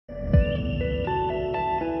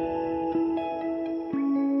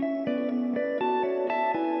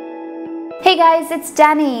Hey guys, it's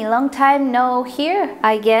Danny. Long time no here,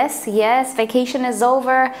 I guess. Yes, vacation is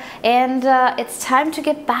over and it's time to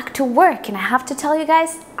get back to work. And I have to tell you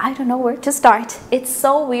guys, I don't know where to start. It's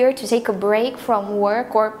so weird to take a break from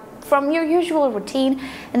work or from your usual routine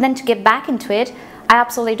and then to get back into it. I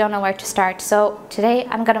absolutely don't know where to start. So today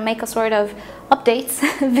I'm gonna make a sort of updates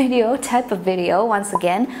video, type of video once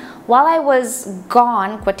again. While I was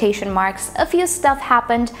gone, quotation marks, a few stuff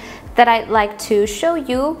happened that I'd like to show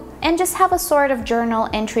you and just have a sort of journal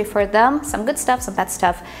entry for them. Some good stuff, some bad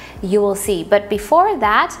stuff, you will see. But before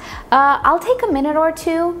that, I'll take a minute or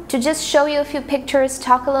two to just show you a few pictures,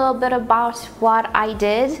 talk a little bit about what I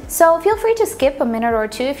did. So feel free to skip a minute or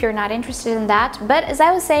two if you're not interested in that. But as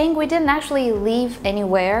I was saying, we didn't actually leave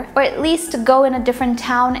anywhere, or at least go in a different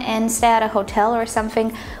town and stay at a hotel or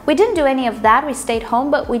something. We didn't do any of that. We stayed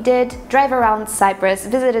home, but we did drive around Cyprus,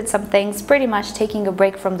 visited some things, pretty much taking a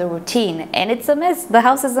break from the routine. And it's a mess. The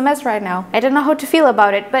house is a mess right now. I don't know how to feel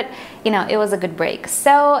about it, but you know, it was a good break.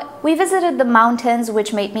 So we visited the mountains,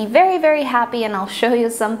 which made me very, very happy, and I'll show you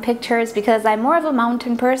some pictures because I'm more of a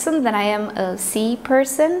mountain person than I am a sea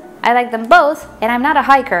person. I like them both, and I'm not a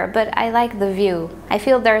hiker, but I like the view. I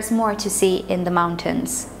feel there's more to see in the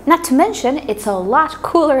mountains. Not to mention, it's a lot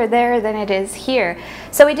cooler there than it is here.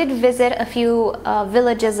 So we did visit a few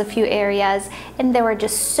villages, a few areas, and they were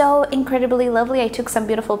just so incredibly lovely. I took some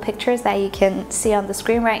beautiful pictures that you can see on the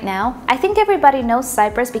screen right now. I think everybody knows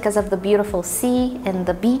Cyprus because of the beautiful sea and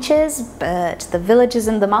the beaches, but the villages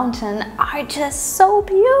in the mountain are just so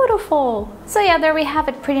beautiful. So yeah, there we have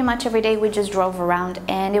it. Pretty much every day we just drove around,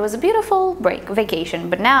 and it was a beautiful vacation.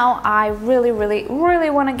 But now I really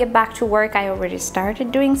want to get back to work. I already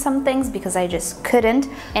started doing some things because I just couldn't,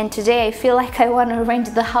 and today I feel like I want to arrange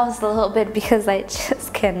the house a little bit because I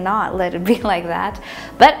just cannot let it be like that.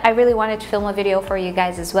 But I really wanted to film a video for you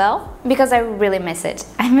guys as well because I really miss it.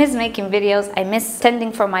 I miss making videos, I miss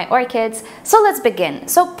tending for my orchids. So let's begin.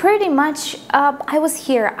 So pretty much I was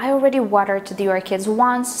here. I already watered the orchids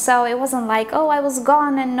once, so it wasn't like, oh, I was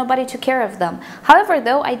gone and nobody took care of them. However,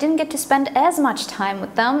 though, I didn't get to spend as much time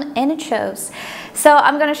with them, and it shows. So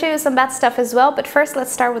I'm gonna show you some bad stuff as well, but first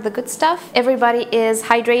let's start with the good stuff. Everybody is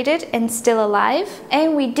hydrated and still alive,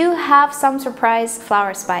 and we do have some surprise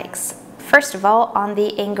flower spikes. First of all, on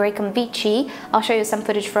the Ingrecum beachy, I'll show you some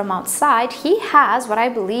footage from outside. He has what I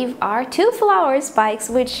believe are 2 flower spikes,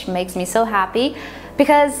 which makes me so happy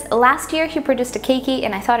because last year he produced a keiki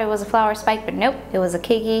and I thought it was a flower spike, but nope, it was a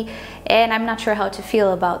keiki, and I'm not sure how to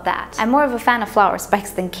feel about that. I'm more of a fan of flower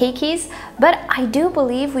spikes than keikis, but I do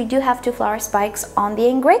believe we do have 2 flower spikes on the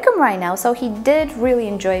Ingrecum right now, so he did really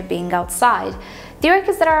enjoy being outside. The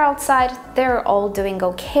orchids that are outside, they're all doing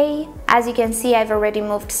okay. As you can see, I've already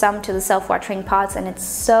moved some to the self-watering pots, and it's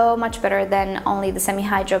so much better than only the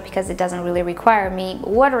semi-hydro because it doesn't really require me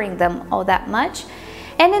watering them all that much.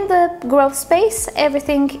 And in the growth space,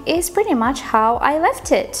 everything is pretty much how I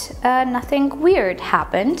left it. Nothing weird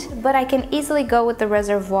happened, but I can easily go with the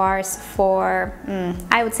reservoirs for,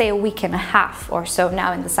 I would say, a week and a half or so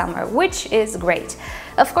now in the summer, which is great.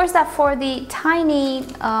 Of course, that for the tiny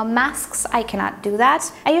masks, I cannot do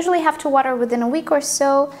that. I usually have to water within a week or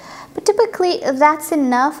so, but typically that's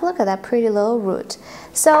enough. Look at that pretty little root.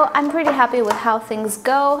 So I'm pretty happy with how things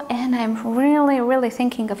go, and I'm really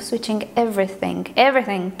thinking of switching everything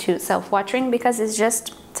to self-watering because it's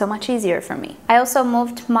just so much easier for me. I also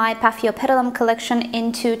moved my Paphiopedilum collection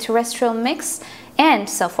into terrestrial mix and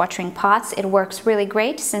self-watering pots. It works really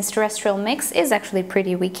great since terrestrial mix is actually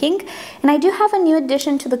pretty wicking. And I do have a new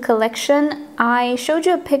addition to the collection. I showed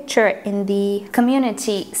you a picture in the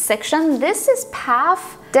community section. This is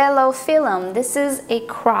Paphiopedilum. This is a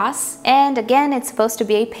cross, and again, it's supposed to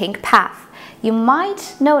be a pink path. You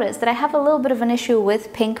might notice that I have a little bit of an issue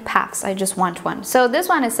with pink paths. I just want one. So this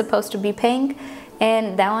one is supposed to be pink,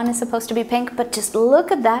 and that one is supposed to be pink, but just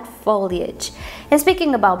look at that foliage. And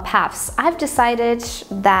speaking about paths, I've decided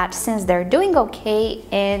that since they're doing okay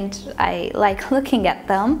and I like looking at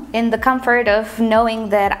them in the comfort of knowing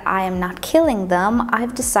that I am not killing them,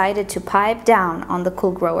 I've decided to pipe down on the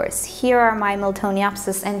cool growers. Here are my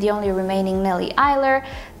Miltoniopsis and the only remaining Nelly Eiler.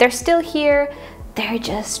 They're still here. They're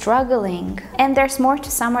just struggling. And there's more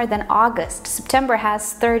to summer than August. September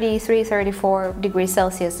has 33, 34 degrees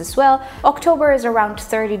Celsius as well. October is around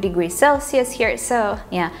 30 degrees Celsius here. So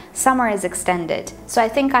yeah, summer is extended. So I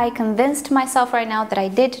think I convinced myself right now that I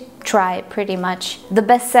did try pretty much the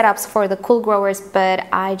best setups for the cool growers, but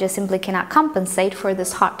I just simply cannot compensate for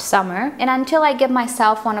this hot summer. And until I get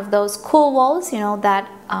myself one of those cool walls, you know, that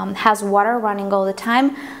has water running all the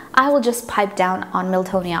time, I will just pipe down on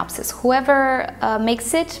Miltoniopsis. Whoever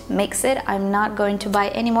makes it, makes it. I'm not going to buy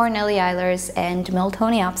any more Nelly Eilers and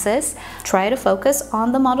Miltoniopsis. Try to focus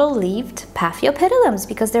on the mottle-leaved Paphiopedilums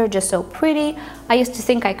because they're just so pretty. I used to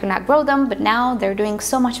think I could not grow them, but now they're doing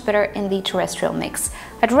so much better in the terrestrial mix.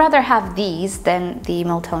 I'd rather have these than the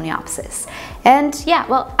Miltoniopsis. And yeah,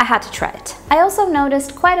 well, I had to try it. I also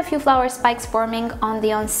noticed quite a few flower spikes forming on the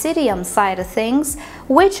Oncidium side of things,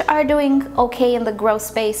 which are doing okay in the grow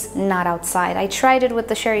space, not outside. I tried it with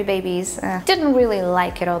the cherry babies, didn't really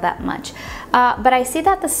like it all that much. But I see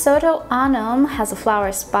that the Soto Anum has a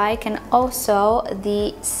flower spike and also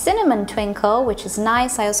the Cinnamon Twinkle, which is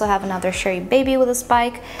nice. I also have another cherry baby with a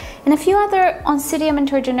spike and a few other Oncidium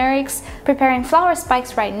intergenerics preparing flower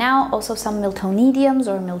spikes right now. Also some Miltonidiums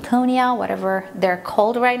or Miltonia, whatever they're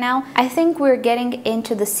called right now. I think we're getting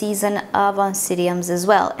into the season of Oncidiums as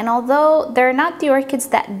well. And although they're not the orchids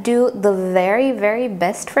that do the very, very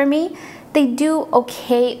best for me, they do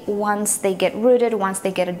okay once they get rooted, once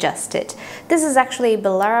they get adjusted. This is actually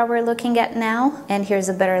Belara we're looking at now, and here's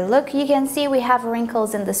a better look. You can see we have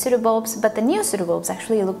wrinkles in the pseudobulbs, but the new pseudobulbs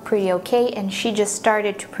actually look pretty okay, and she just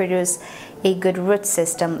started to produce a good root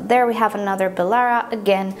system. There we have another Belara.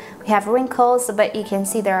 Again, we have wrinkles, but you can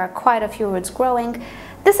see there are quite a few roots growing.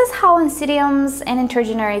 This is how Oncidiums and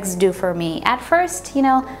intergenerics do for me. At first, you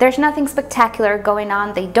know, there's nothing spectacular going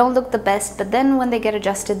on, they don't look the best, but then when they get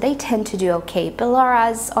adjusted, they tend to do okay.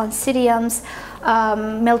 Bellaras, Oncidiums,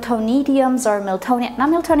 Miltonidiums or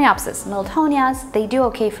Miltonias, they do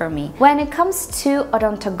okay for me. When it comes to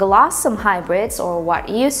Odontoglossum hybrids, or what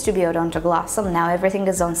used to be Odontoglossum, now everything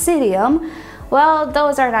is Oncidium, well,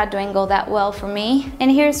 those are not doing all that well for me. And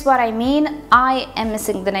here's what I mean. I am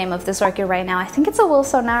missing the name of this orchid right now. I think it's a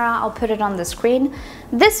Wilsonara. I'll put it on the screen.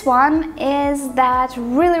 This one is that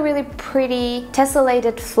really, really pretty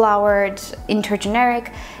tessellated flowered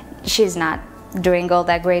intergeneric. She's not doing all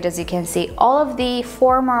that great, as you can see. All of the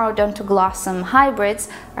former Odontoglossum hybrids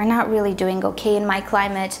are not really doing okay in my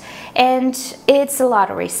climate, and it's a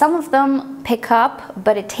lottery. Some of them pick up,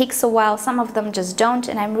 but it takes a while. Some of them just don't,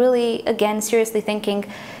 and I'm really, again, seriously thinking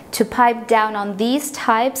to pipe down on these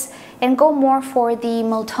types and go more for the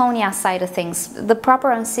Miltonia side of things, the proper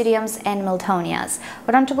Oncidiums and Miltonias.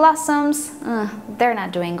 Odontoglossums, they're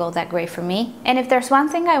not doing all that great for me. And if there's one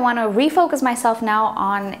thing I want to refocus myself now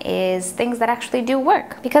on is things that actually do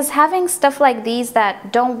work. Because having stuff like these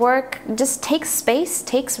that don't work just takes space,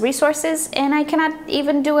 takes resources, and I cannot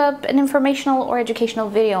even do an informational or educational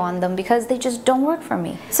video on them because they just don't work for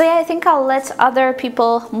me. So yeah, I think I'll let other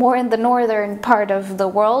people more in the northern part of the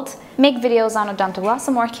world make videos on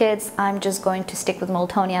Odontoglossum orchids. I'm just going to stick with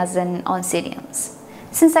Miltonias and Oncidiums.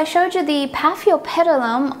 Since I showed you the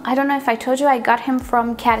Paphiopedilum, I don't know if I told you I got him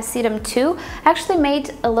from Catasetum 2. I actually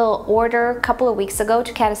made a little order a couple of weeks ago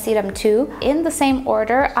to Catasetum 2. In the same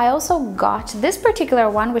order, I also got this particular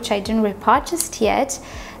one, which I didn't repot just yet.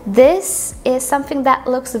 This is something that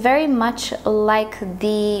looks very much like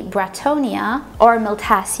the Bratonia or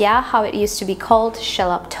Miltassia, how it used to be called,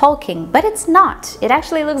 shell-up talking, but it's not. It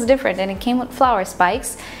actually looks different and it came with flower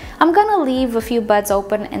spikes. I'm gonna leave a few buds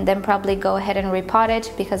open and then probably go ahead and repot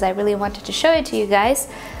it because I really wanted to show it to you guys.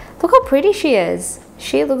 Look how pretty she is.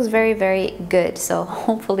 She looks very, very good, so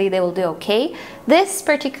hopefully they will do okay. This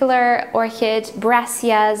particular orchid,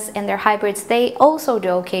 Brassias and their hybrids, they also do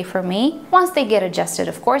okay for me. Once they get adjusted,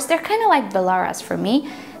 of course. They're kind of like Bellaras for me.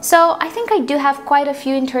 So I think I do have quite a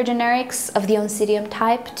few intergenerics of the Oncidium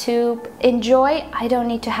type to enjoy. I don't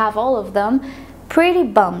need to have all of them. Pretty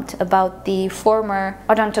bummed about the former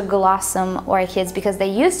Odontoglossum orchids because they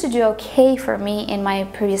used to do okay for me in my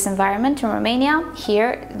previous environment in Romania.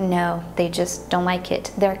 Here, no, they just don't like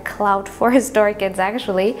it. They're cloud forest orchids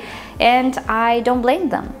actually, and I don't blame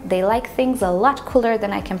them. They like things a lot cooler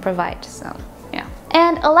than I can provide, so yeah.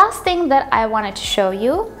 And a last thing that I wanted to show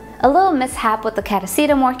you, a little mishap with the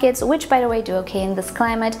Catasetum orchids, which by the way do okay in this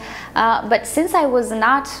climate, but since I was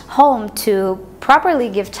not home to properly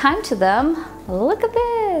give time to them, look at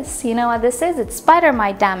this. You know what this is? It's spider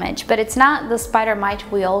mite damage, but it's not the spider mite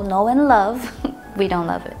we all know and love. We don't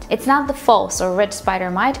love it. It's not the false or red spider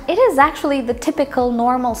mite. It is actually the typical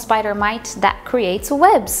normal spider mite that creates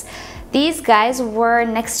webs. These guys were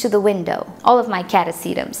next to the window, all of my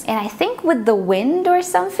Catasetums. And I think with the wind or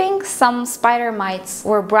something, some spider mites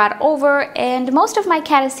were brought over and most of my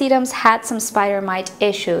Catasetums had some spider mite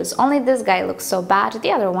issues. Only this guy looks so bad.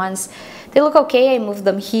 The other ones They look okay. I moved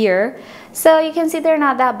them here. So you can see they're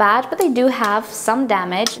not that bad, but they do have some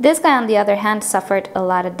damage. This guy, on the other hand, suffered a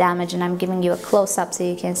lot of damage, and I'm giving you a close-up so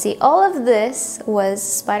you can see. All of this was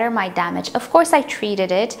spider mite damage. Of course, I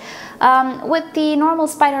treated it. With the normal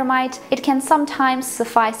spider mite, it can sometimes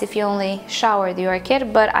suffice if you only shower the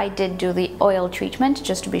orchid, but I did do the oil treatment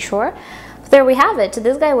just to be sure. But there we have it.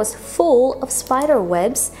 This guy was full of spider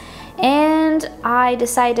webs. And I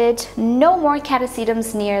decided no more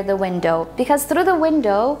Catasetums near the window, because through the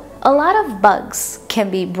window a lot of bugs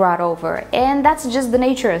can be brought over, and that's just the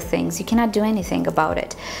nature of things. You cannot do anything about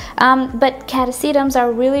it. But Catasetums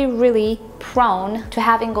are really prone to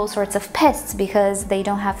having all sorts of pests because they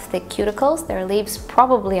don't have thick cuticles. Their leaves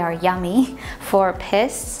probably are yummy for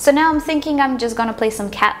pests. So now I'm thinking I'm just gonna place some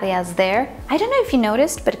Cattleyas there. I don't know if you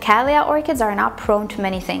noticed, but Cattleya orchids are not prone to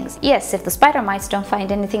many things. Yes, if the spider mites don't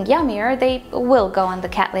find anything yummier, they will go on the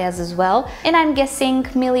Cattleyas as well. And I'm guessing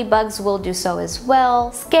mealybugs will do so as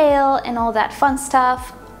well, scale and all that fun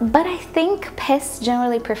stuff. But I think pests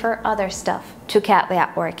generally prefer other stuff to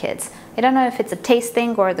Cattleya orchids. I don't know if it's a taste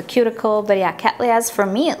thing or the cuticle, but yeah, Cattleyas, for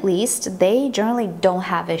me at least, they generally don't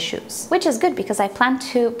have issues. Which is good because I plan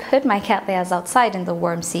to put my Cattleyas outside in the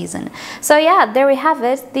worm season. So yeah, there we have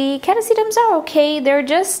it. The Catasetums are okay, they're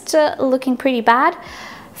just looking pretty bad.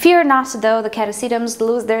 Fear not though, the Catasetums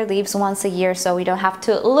lose their leaves once a year, so we don't have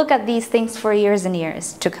to look at these things for years and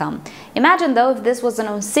years to come. Imagine though if this was an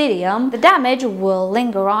Oncidium, the damage will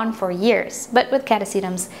linger on for years. But with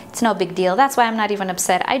Catasetums, it's no big deal. That's why I'm not even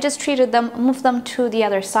upset. I just treated them, moved them to the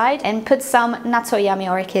other side, and put some not so yummy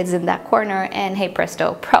orchids in that corner, and hey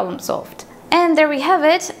presto, problem solved. And there we have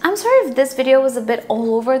it. I'm sorry if this video was a bit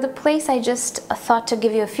all over the place. I just thought to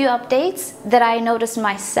give you a few updates that I noticed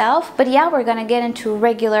myself. But yeah, we're gonna get into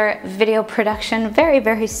regular video production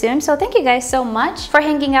very soon. So thank you guys so much for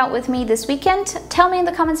hanging out with me this weekend. Tell me in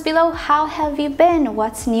the comments below, how have you been?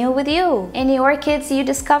 What's new with you? Any orchids you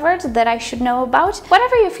discovered that I should know about?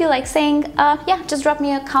 Whatever you feel like saying, yeah, just drop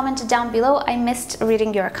me a comment down below. I missed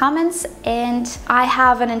reading your comments, and I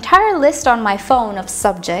have an entire list on my phone of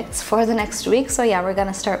subjects for the next week. So yeah, we're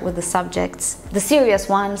gonna start with the subjects, the serious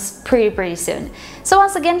ones, pretty soon. So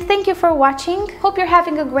once again, thank you for watching. Hope you're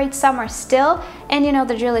having a great summer still, and you know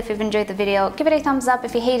the drill. If you've enjoyed the video, give it a thumbs up.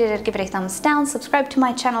 If you hated it, give it a thumbs down. Subscribe to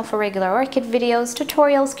my channel for regular orchid videos,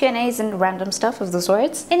 tutorials, Q&As, and random stuff of the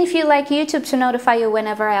sorts. And if you like YouTube to notify you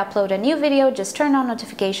whenever I upload a new video, just turn on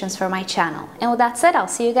notifications for my channel. And with that said, I'll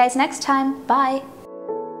see you guys next time. Bye!